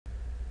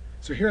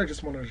So here I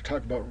just wanted to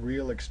talk about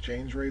real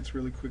exchange rates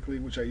really quickly,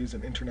 which I use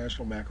in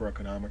international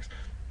macroeconomics.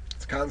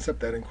 It's a concept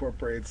that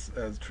incorporates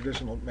a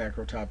traditional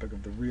macro topic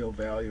of the real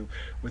value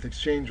with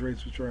exchange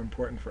rates, which are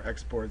important for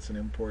exports and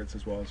imports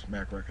as well as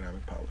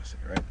macroeconomic policy,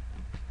 right?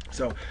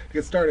 So to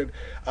get started,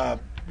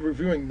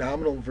 reviewing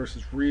nominal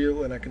versus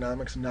real in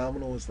economics.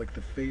 Nominal is like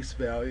the face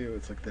value,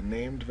 it's like the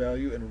named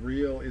value, and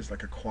real is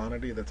like a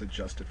quantity that's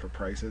adjusted for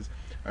prices,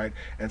 right?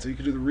 And so you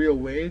can do the real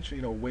wage,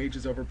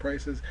 wages over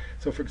prices.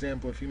 So for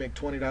example, if you make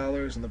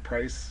 $20 and the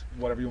price,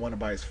 whatever you want to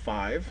buy is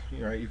 5,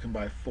 right, you can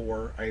buy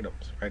 4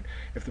 items, right?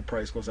 If the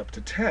price goes up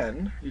to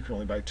 10, you can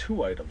only buy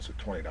 2 items with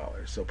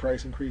 $20. So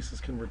price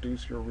increases can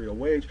reduce your real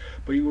wage,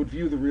 but you would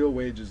view the real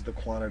wage as the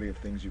quantity of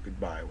things you could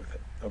buy with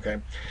it,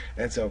 okay?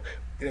 And so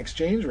an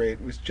exchange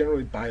rate was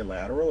generally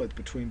bilateral. It's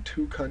between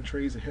 2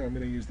 countries, and here I'm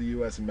going to use the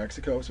U.S. and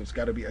Mexico, so it's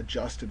got to be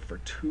adjusted for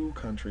 2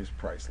 countries'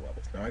 price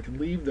levels. Now I can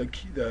leave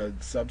the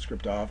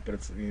subscript off, but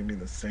it's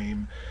the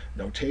same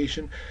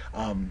notation,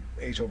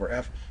 H over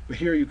F. But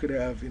here you could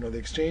have the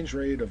exchange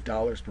rate of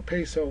dollars per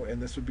peso,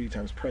 and this would be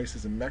times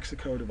prices in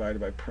Mexico divided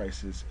by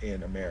prices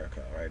in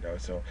America, right?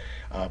 So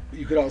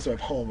you could also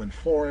have home and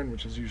foreign,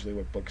 which is usually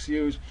what books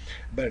use,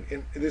 but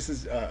this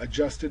is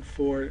adjusted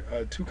for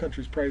 2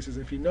 countries' prices.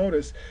 If you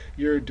notice,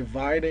 you're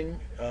dividing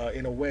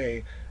in a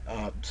way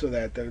so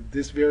that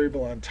this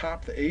variable on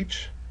top, the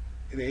H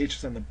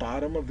is on the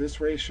bottom of this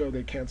ratio,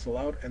 they cancel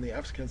out, and the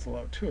F's cancel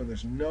out too. And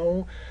there's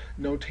no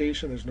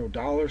notation, there's no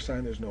dollar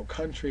sign, there's no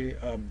country.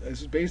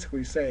 This is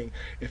basically saying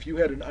if you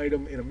had an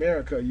item in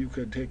America, you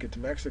could take it to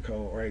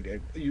Mexico,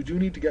 right? You do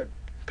need to get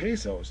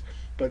pesos,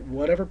 but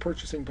whatever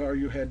purchasing power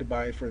you had to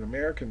buy for an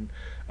American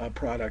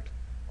product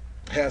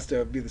has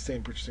to be the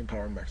same purchasing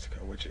power in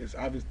Mexico, which is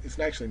obvious. It's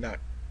actually not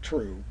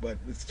true, but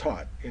it's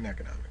taught in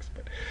economics.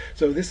 But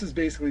so this is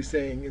basically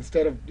saying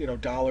instead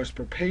of dollars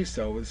per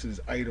peso, this is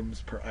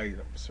items per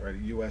items, right?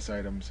 U.S.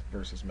 items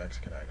versus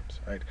Mexican items,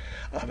 right?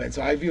 And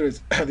so I view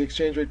it as the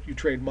exchange rate. You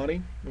trade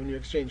money when you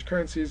exchange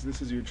currencies.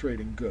 This is you're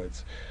trading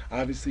goods.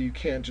 Obviously, you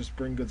can't just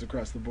bring goods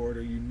across the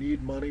border. You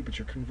need money, but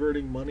you're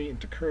converting money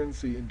into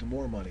currency into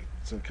more money.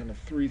 So kind of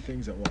 3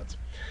 things at once.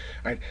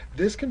 All right,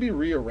 this can be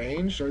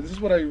rearranged, or this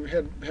is what I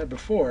had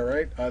before,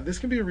 right? This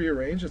can be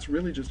rearranged. It's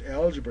really just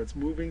algebra. It's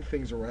moving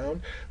things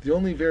around. The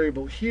only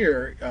variable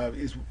here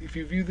is if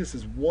you view this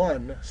as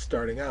 1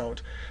 starting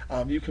out,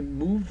 you can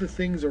move the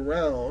things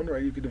around,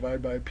 right? You could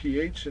divide by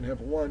pH and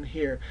have 1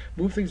 here.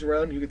 Move things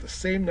around, you get the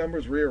same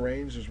numbers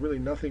rearranged. There's really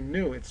nothing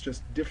new. It's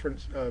just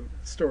different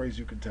stories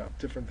you can tell,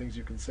 different things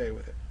you can say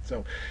with it.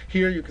 So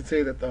here you can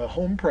say that the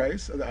home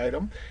price of the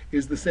item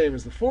is the same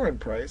as the foreign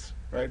price,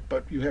 right?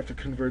 But you have to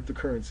convert the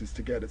currencies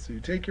to get it. So you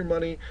take your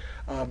money,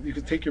 you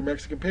can take your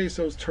Mexican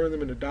pesos, turn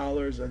them into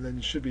dollars, and then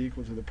it should be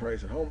equal to the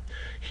price at home.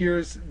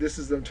 This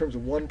is in terms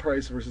of one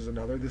price versus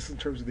another. This is in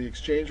terms of the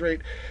exchange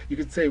rate. You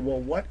could say, well,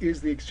 what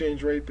is the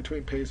exchange rate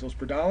between pesos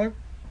per dollar?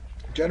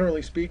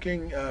 Generally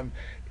speaking,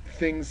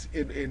 things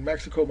in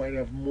Mexico might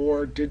have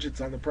more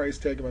digits on the price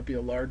tag. It might be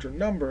a larger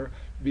number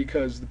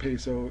because the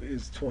peso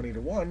is 20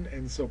 to 1,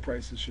 and so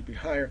prices should be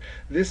higher.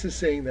 This is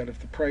saying that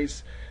if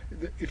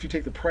you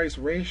take the price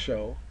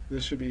ratio,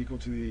 this should be equal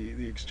to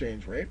the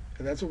exchange rate,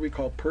 and that's what we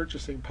call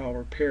purchasing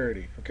power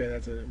parity. Okay,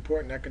 that's an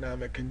important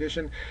economic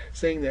condition,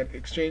 saying that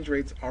exchange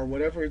rates are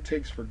whatever it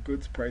takes for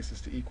goods prices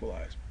to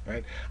equalize.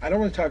 Right? I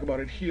don't want to talk about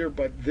it here,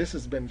 but this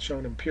has been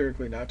shown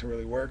empirically not to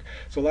really work.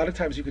 So a lot of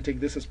times you could take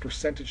this as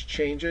percentage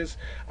changes.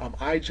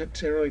 I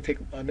generally take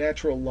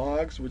natural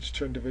logs, which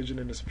turn division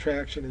into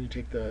subtraction, and you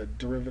take the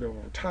derivative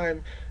over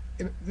time.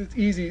 And the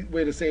easy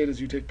way to say it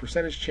is you take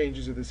percentage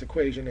changes of this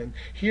equation, and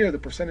here the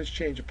percentage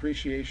change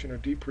appreciation or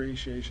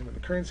depreciation of the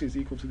currency is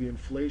equal to the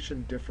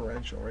inflation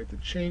differential, right? The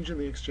change in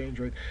the exchange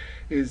rate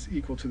is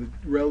equal to the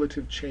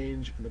relative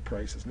change in the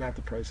prices, not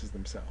the prices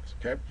themselves,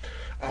 okay?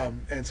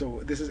 And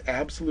so this is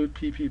absolute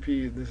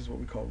PPP, and this is what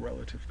we call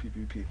relative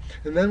PPP.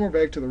 And then we're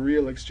back to the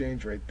real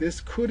exchange rate.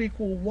 This could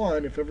equal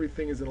 1 if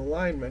everything is in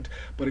alignment,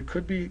 but it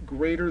could be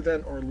greater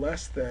than or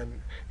less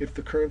than if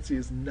the currency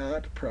is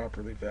not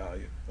properly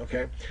valued,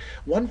 okay?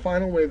 One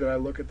final way that I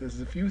look at this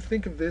is if you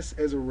think of this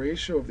as a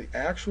ratio of the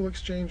actual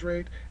exchange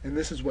rate, and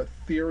this is what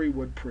theory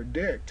would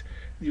predict,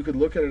 you could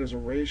look at it as a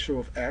ratio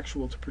of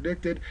actual to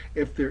predicted.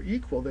 If they're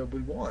equal, they'll be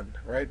 1,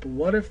 right? But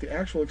what if the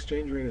actual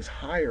exchange rate is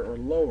higher or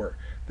lower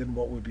than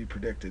what would be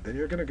predicted? Then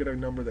you're going to get a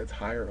number that's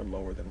higher or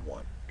lower than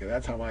 1. Okay,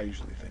 that's how I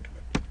usually think of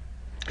it.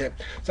 Okay,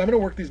 so I'm going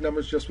to work these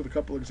numbers just with a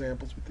couple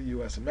examples with the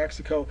U.S. and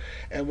Mexico,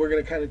 and we're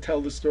going to kind of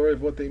tell the story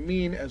of what they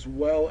mean as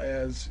well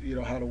as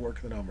how to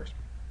work the numbers.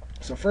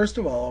 So first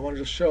of all, I want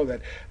to just show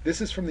that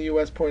this is from the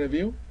U.S. point of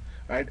view,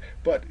 right?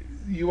 But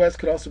U.S.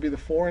 could also be the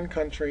foreign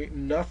country.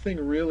 Nothing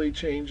really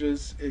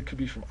changes. It could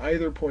be from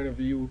either point of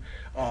view.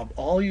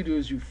 All you do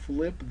is you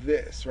flip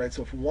this, right?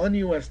 So if 1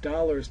 U.S.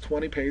 dollar is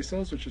 20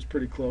 pesos, which is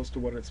pretty close to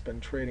what it's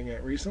been trading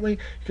at recently,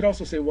 you could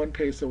also say 1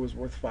 peso is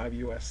worth 5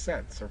 U.S.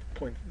 cents or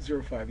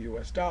 0.05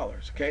 U.S.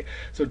 dollars, okay?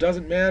 So it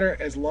doesn't matter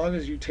as long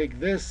as you take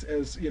this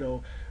as,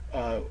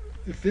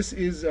 if this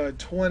is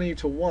 20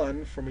 to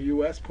 1 from a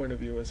U.S. point of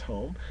view as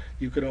home,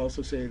 you could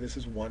also say this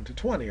is 1 to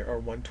 20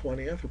 or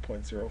 1/20th or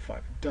 0.05.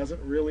 It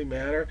doesn't really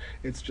matter.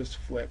 It's just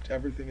flipped.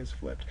 Everything is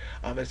flipped.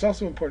 It's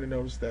also important to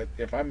notice that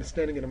if I'm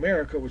standing in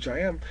America, which I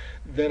am,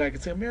 then I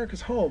could say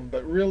America's home,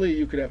 but really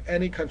you could have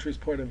any country's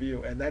point of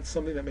view, and that's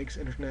something that makes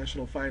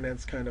international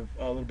finance kind of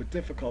a little bit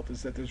difficult,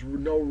 is that there's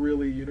no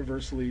really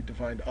universally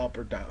defined up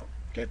or down.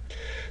 Okay,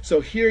 so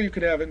here you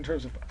could have it in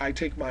terms of I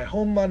take my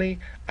home money,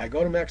 I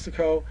go to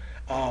Mexico.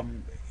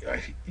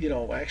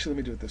 Actually, let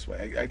me do it this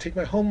way. I take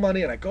my home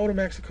money and I go to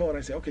Mexico and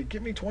I say, okay,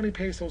 give me 20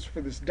 pesos for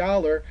this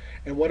dollar,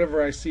 and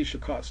whatever I see should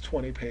cost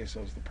 20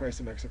 pesos. The price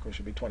in Mexico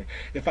should be 20.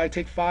 If I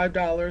take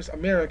 $5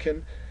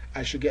 American,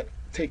 I should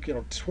take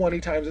 20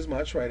 times as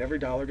much, right? Every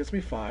dollar gets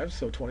me 5,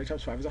 so 20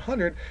 times 5 is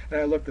 100,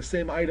 and I look, the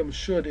same item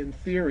should in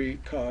theory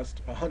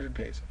cost 100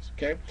 pesos.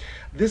 Okay,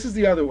 this is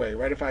the other way,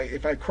 right? If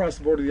I cross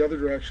the border the other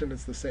direction,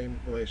 it's the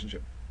same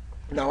relationship.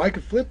 Now I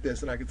could flip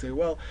this and I could say,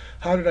 well,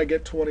 how did I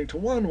get 20 to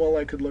 1? Well,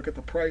 I could look at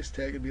the price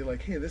tag and be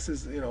like, hey, this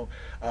is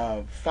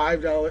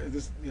 $5.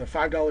 This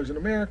 $5 in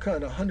America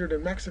and 100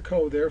 in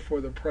Mexico.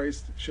 Therefore, the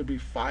price should be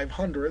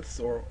 5/100ths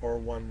or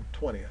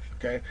 1/20th.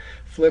 Okay,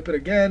 flip it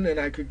again, and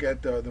I could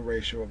get the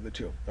ratio of the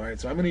two. All right,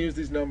 so I'm going to use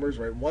these numbers.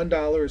 Right,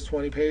 $1 is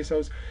 20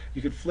 pesos.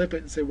 You could flip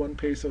it and say 1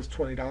 peso is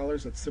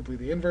 $20. That's simply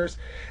the inverse.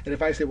 And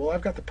if I say, well,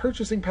 I've got the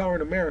purchasing power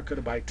in America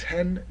to buy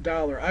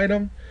 $10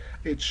 item,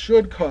 it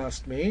should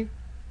cost me.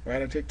 Right,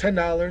 I take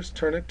 $10,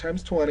 turn it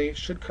times 20, it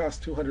should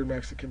cost 200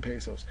 Mexican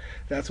pesos.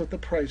 That's what the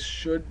price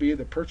should be.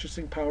 The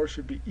purchasing power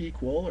should be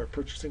equal, or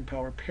purchasing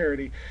power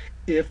parity,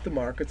 if the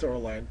markets are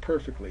aligned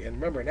perfectly. And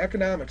remember, in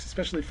economics,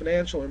 especially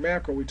financial or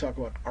macro, we talk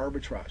about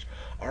arbitrage.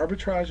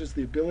 Arbitrage is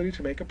the ability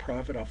to make a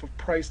profit off of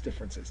price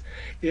differences.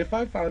 If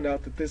I found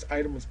out that this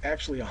item was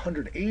actually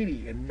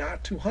 180 and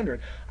not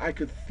 200, I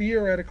could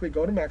theoretically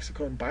go to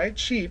Mexico and buy it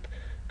cheap,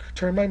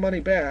 turn my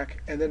money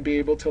back, and then be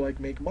able to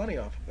make money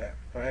off of that.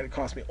 All right, it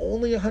cost me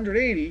only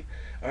 180.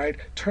 All right,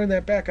 turn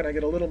that back and I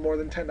get a little more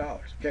than $10.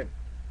 Okay,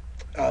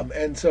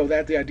 and so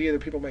that the idea that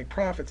people make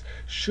profits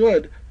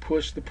should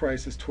push the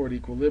prices toward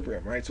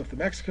equilibrium, right? So if the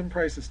Mexican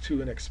price is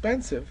too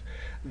inexpensive,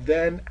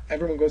 then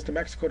everyone goes to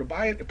Mexico to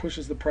buy it. It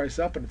pushes the price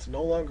up, and it's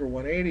no longer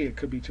 180. It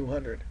could be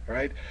 200.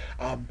 Right?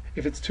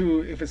 If it's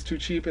too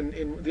cheap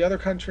in the other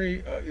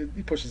country,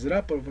 it pushes it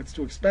up. But if it's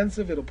too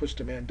expensive, it'll push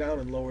demand down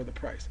and lower the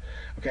price.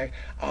 Okay.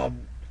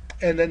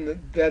 And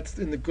then that's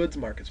in the goods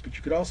markets. But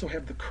you could also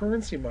have the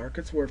currency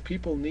markets, where if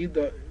people need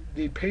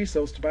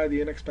pesos to buy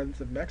the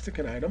inexpensive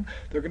Mexican item,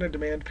 they're going to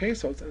demand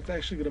pesos, and it's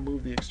actually going to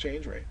move the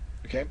exchange rate.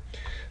 Okay,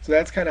 so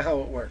that's kind of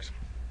how it works.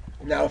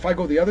 Now, if I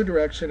go the other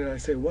direction and I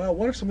say, well,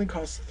 what if something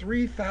costs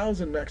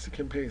 3,000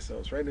 Mexican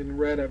pesos, right? In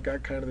red, I've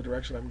got kind of the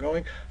direction I'm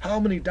going. How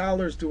many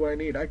dollars do I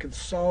need? I can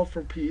solve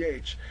for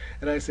pH.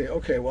 And I say,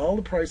 okay, well,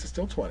 the price is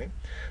still 20.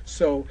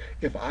 So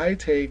if I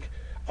take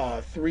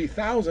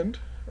 3,000,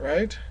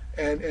 right,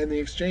 and the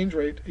exchange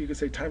rate, you could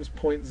say times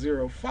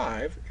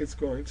 0.05, it's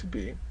going to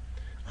be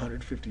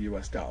 150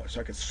 US dollars. So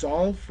I could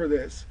solve for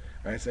this.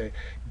 I say,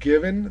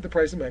 given the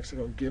price of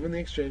Mexico, given the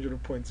exchange rate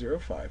of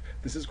 0.05,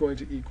 this is going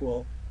to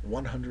equal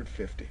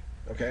 150.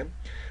 Okay,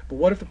 but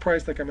what if the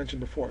price, like I mentioned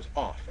before, is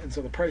off, and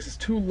so the price is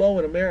too low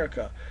in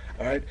America?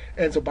 All right,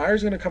 and so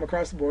buyers are going to come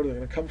across the border. They're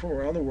going to come from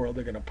around the world.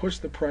 They're going to push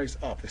the price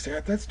up. They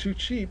say, that's too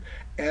cheap.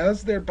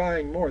 As they're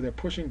buying more, they're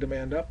pushing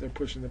demand up. They're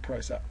pushing the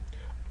price up.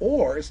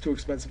 Or it's too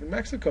expensive in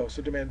Mexico,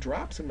 so demand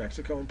drops in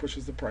Mexico and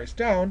pushes the price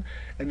down,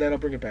 and that'll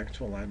bring it back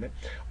into alignment.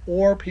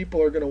 Or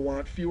people are going to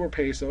want fewer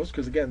pesos,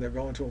 because again, they're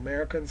going to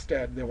America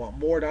instead. They want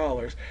more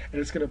dollars,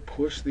 and it's going to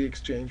push the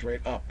exchange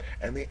rate up.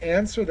 And the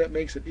answer that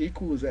makes it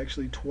equal is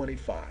actually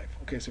 25.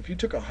 Okay, so if you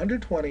took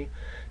 120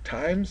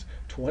 times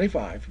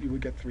 25, you would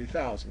get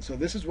 3,000. So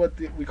this is what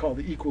we call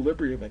the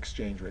equilibrium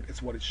exchange rate.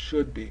 It's what it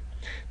should be.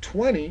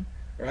 20,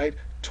 right?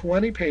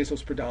 20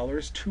 pesos per dollar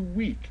is too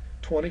weak.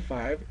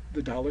 25,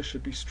 the dollar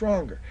should be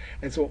stronger.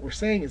 And so what we're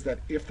saying is that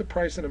if the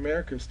price in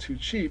America is too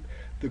cheap,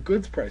 the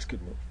goods price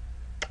could move,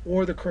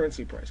 or the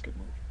currency price could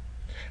move.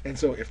 And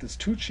so if it's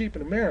too cheap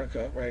in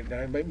America, right, now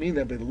it might mean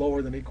that they're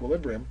lower than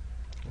equilibrium.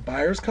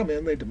 Buyers come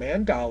in, they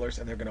demand dollars,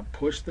 and they're going to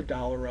push the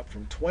dollar up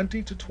from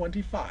 20 to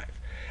 25.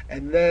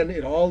 And then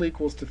it all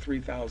equals to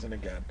 3,000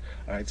 again.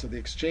 All right, so the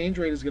exchange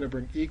rate is going to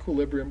bring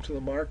equilibrium to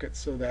the market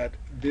so that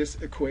this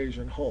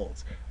equation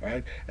holds. All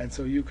right, and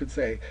so you could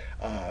say,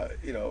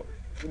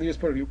 from the U.S.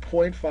 point of view,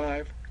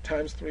 0.5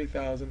 times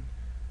 3,000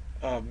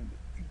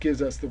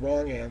 gives us the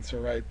wrong answer,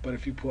 right? But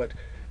if you put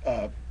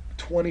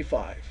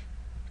 25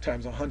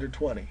 times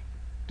 120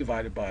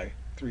 divided by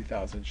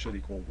 3,000 should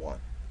equal 1,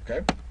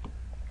 okay?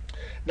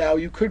 Now,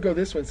 you could go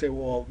this way and say,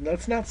 well,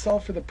 let's not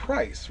solve for the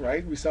price,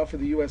 right? We solved for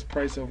the U.S.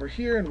 price over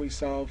here, and we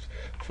solved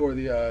for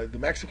the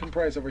Mexican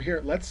price over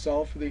here. Let's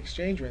solve for the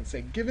exchange rate and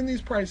say, given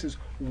these prices,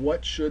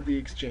 what should the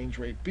exchange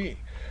rate be?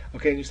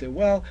 Okay, and you say,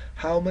 well,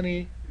 how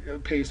many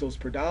pesos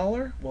per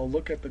dollar? Well,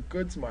 look at the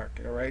goods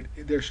market, all right?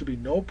 There should be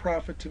no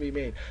profit to be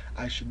made.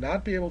 I should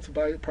not be able to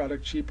buy a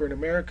product cheaper in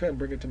America and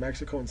bring it to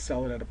Mexico and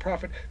sell it at a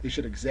profit. They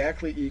should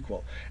exactly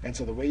equal. And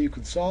so the way you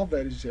can solve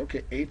that is you say,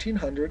 okay,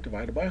 1,800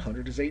 divided by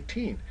 100 is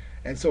 18.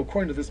 And so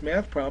according to this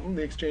math problem,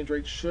 the exchange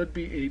rate should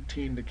be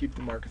 18 to keep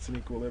the markets in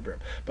equilibrium.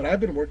 But I've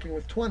been working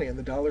with 20 and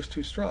the dollar's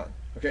too strong.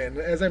 Okay, and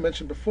as I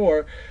mentioned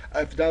before,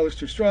 if the dollar's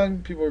too strong,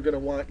 people are going to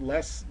want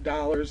less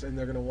dollars and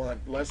they're going to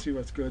want less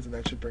U.S. goods, and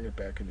that should bring it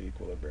back into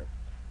equilibrium.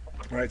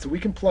 All right, so we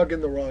can plug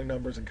in the wrong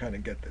numbers and kind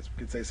of get this. We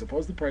could say,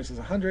 suppose the price is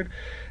 100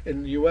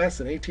 in the U.S.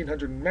 and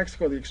 1,800 in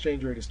Mexico. The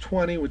exchange rate is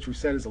 20, which we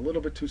said is a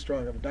little bit too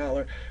strong of a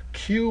dollar.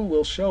 Q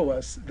will show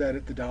us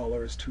that the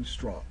dollar is too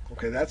strong.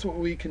 Okay, that's what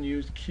we can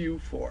use Q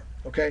for.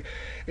 Okay,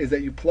 is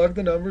that you plug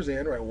the numbers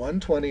in, right?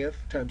 1/20th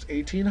times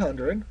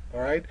 1,800,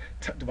 all right,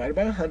 divided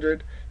by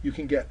 100, you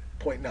can get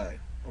 0.9.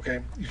 Okay,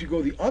 if you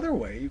go the other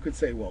way, you could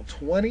say, well,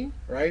 20,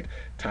 right,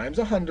 times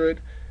 100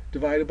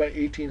 divided by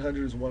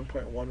 1,800 is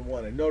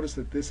 1.11. And notice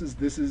that this is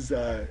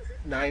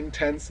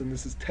 9/10 and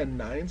this is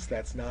 10/9.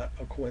 That's not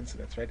a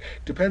coincidence, right?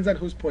 Depends on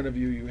whose point of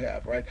view you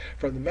have, right?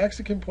 From the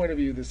Mexican point of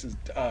view, this is,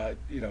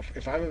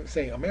 if I'm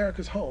saying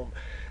America's home,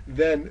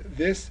 then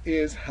this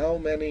is how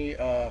many,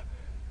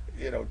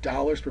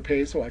 dollars per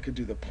peso. I could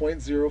do the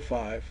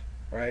 0.05,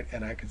 right?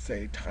 And I could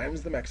say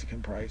times the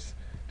Mexican price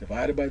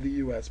divided by the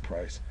U.S.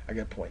 price, I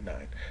get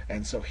 0.9.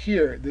 And so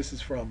here, this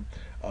is from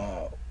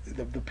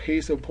the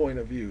peso point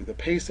of view. The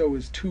peso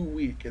is too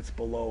weak; it's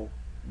below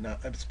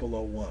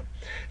 1.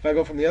 If I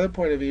go from the other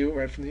point of view,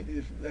 right,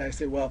 if I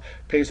say, well,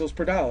 pesos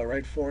per dollar,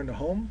 right, foreign to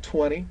home,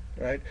 20,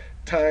 right,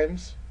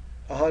 times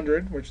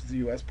 100, which is the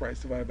U.S.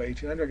 price, divided by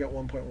 1,800, I get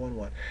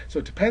 1.11. So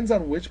it depends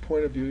on which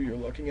point of view you're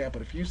looking at.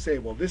 But if you say,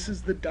 well, this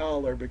is the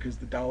dollar because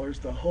the dollar is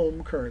the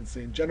home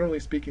currency, and generally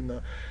speaking,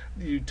 the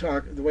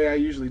way I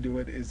usually do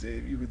it is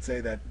you would say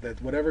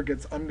that whatever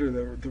gets under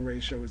the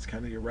ratio is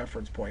kind of your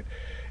reference point.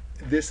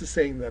 This is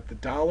saying that the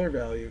dollar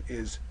value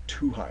is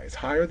too high. It's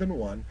higher than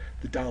 1.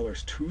 The dollar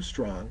is too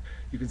strong.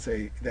 You can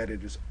say that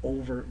it is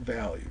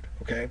overvalued.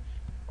 Okay.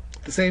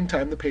 At the same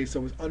time, the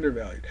peso is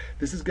undervalued.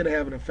 This is going to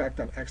have an effect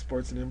on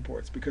exports and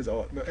imports because,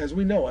 as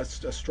we know, a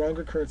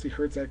stronger currency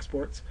hurts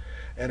exports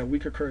and a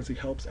weaker currency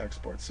helps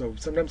exports. So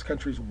sometimes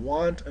countries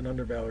want an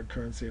undervalued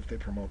currency if they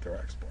promote their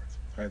exports.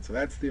 All right, so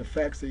that's the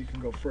effects that you can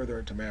go further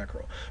into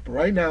macro. But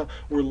right now,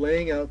 we're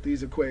laying out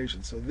these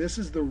equations. So this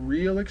is the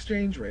real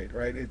exchange rate,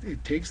 right?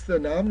 It takes the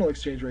nominal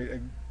exchange rate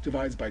and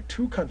divides by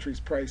two countries'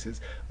 prices,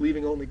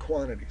 leaving only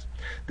quantities.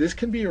 This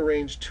can be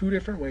arranged two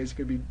different ways. It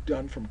can be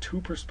done from two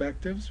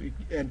perspectives,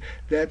 and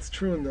that's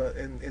true in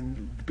the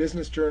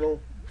business journal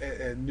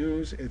and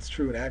news. It's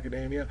true in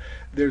academia.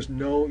 There's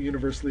no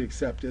universally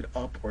accepted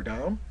up or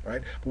down,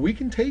 right? But we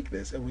can take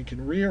this and we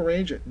can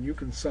rearrange it, and you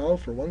can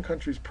solve for one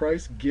country's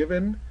price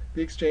given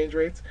the exchange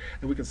rates,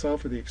 and we can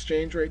solve for the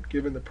exchange rate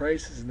given the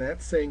prices, and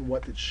that's saying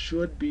what it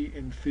should be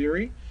in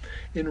theory.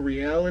 In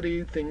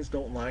reality, things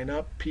don't line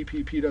up.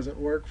 PPP doesn't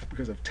work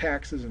because of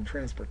taxes and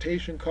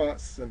transportation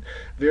costs and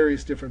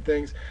various different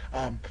things.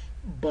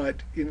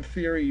 But in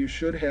theory, you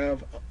should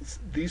have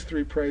these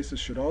three prices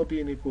should all be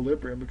in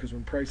equilibrium, because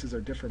when prices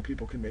are different,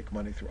 people can make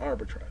money through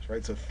arbitrage,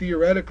 right? So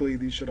theoretically,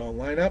 these should all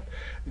line up.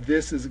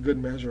 This is a good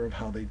measure of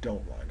how they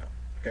don't line up.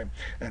 Okay,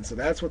 and so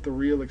that's what the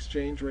real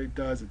exchange rate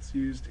does. It's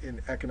used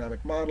in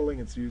economic modeling,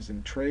 it's used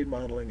in trade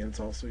modeling, and it's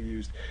also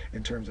used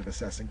in terms of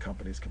assessing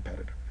companies'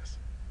 competitiveness.